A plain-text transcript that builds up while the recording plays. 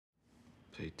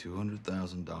Pay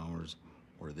 $200,000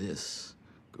 or this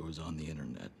goes on the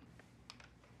internet.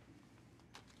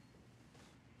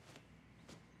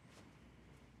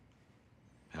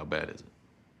 How bad is it?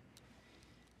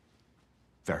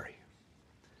 Very.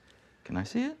 Can I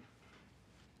see it?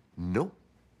 No.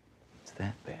 It's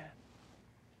that bad.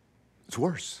 It's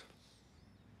worse.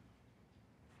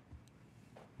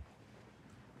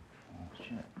 Oh,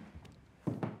 shit.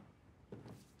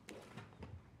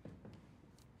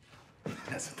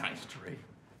 That's a nice tree.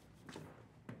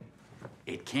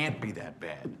 It can't be that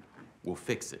bad. We'll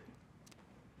fix it.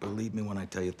 Believe me when I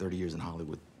tell you 30 years in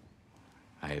Hollywood,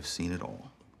 I have seen it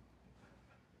all.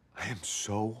 I am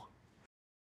so...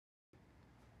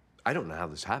 I don't know how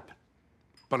this happened,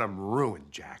 but I'm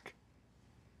ruined, Jack.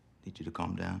 Need you to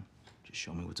calm down. Just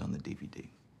show me what's on the DVD.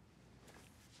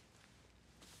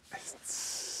 It's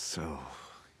so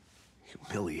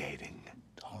humiliating.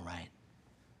 All right.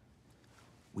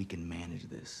 We can manage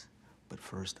this. But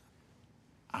first,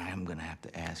 I am gonna have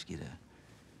to ask you to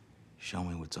show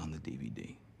me what's on the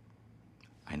DVD.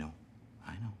 I know.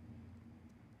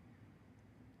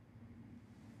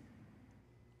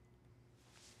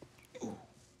 Ooh.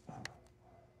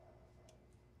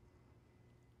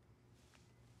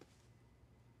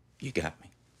 You got me.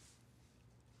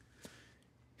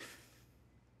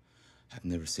 I've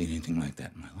never seen anything like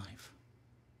that in my life.